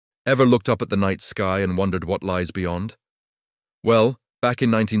Ever looked up at the night sky and wondered what lies beyond? Well, back in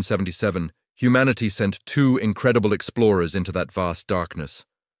 1977, humanity sent two incredible explorers into that vast darkness,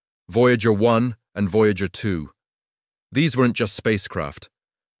 Voyager 1 and Voyager 2. These weren't just spacecraft.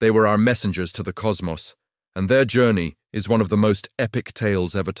 They were our messengers to the cosmos, and their journey is one of the most epic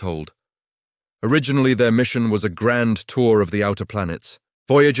tales ever told. Originally, their mission was a grand tour of the outer planets.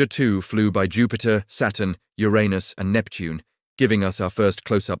 Voyager 2 flew by Jupiter, Saturn, Uranus, and Neptune, giving us our first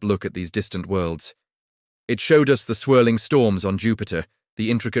close-up look at these distant worlds. It showed us the swirling storms on Jupiter,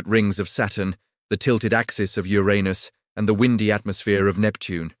 the intricate rings of Saturn, the tilted axis of Uranus, and the windy atmosphere of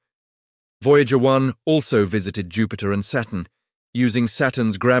Neptune. Voyager 1 also visited Jupiter and Saturn, using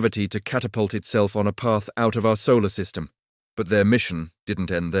Saturn's gravity to catapult itself on a path out of our solar system. But their mission didn't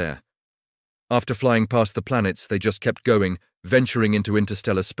end there. After flying past the planets, they just kept going, venturing into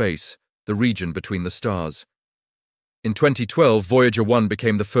interstellar space, the region between the stars. In 2012, Voyager 1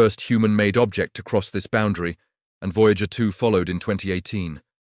 became the first human-made object to cross this boundary, and Voyager 2 followed in 2018.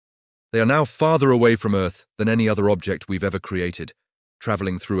 They are now farther away from Earth than any other object we've ever created,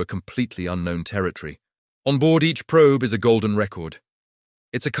 traveling through a completely unknown territory. On board each probe is a golden record.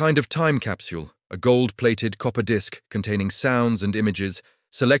 It's a kind of time capsule, a gold-plated copper disc containing sounds and images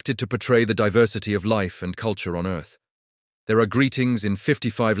selected to portray the diversity of life and culture on Earth. There are greetings in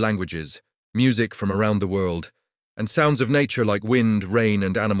 55 languages, music from around the world, and sounds of nature like wind, rain,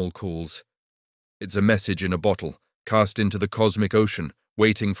 and animal calls. It's a message in a bottle, cast into the cosmic ocean,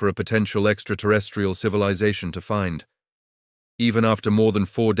 waiting for a potential extraterrestrial civilization to find. Even after more than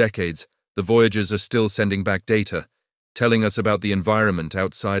 4 decades, the Voyagers are still sending back data, telling us about the environment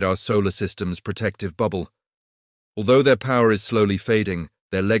outside our solar system's protective bubble. Although their power is slowly fading,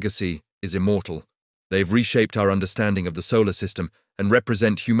 their legacy is immortal. They've reshaped our understanding of the solar system and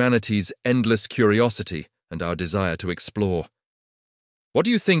represent humanity's endless curiosity and our desire to explore. What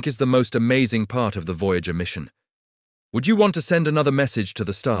do you think is the most amazing part of the Voyager mission? Would you want to send another message to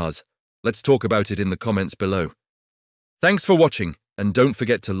the stars? Let's talk about it in the comments below. Thanks for watching, and don't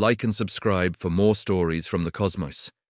forget to like and subscribe for more stories from the cosmos.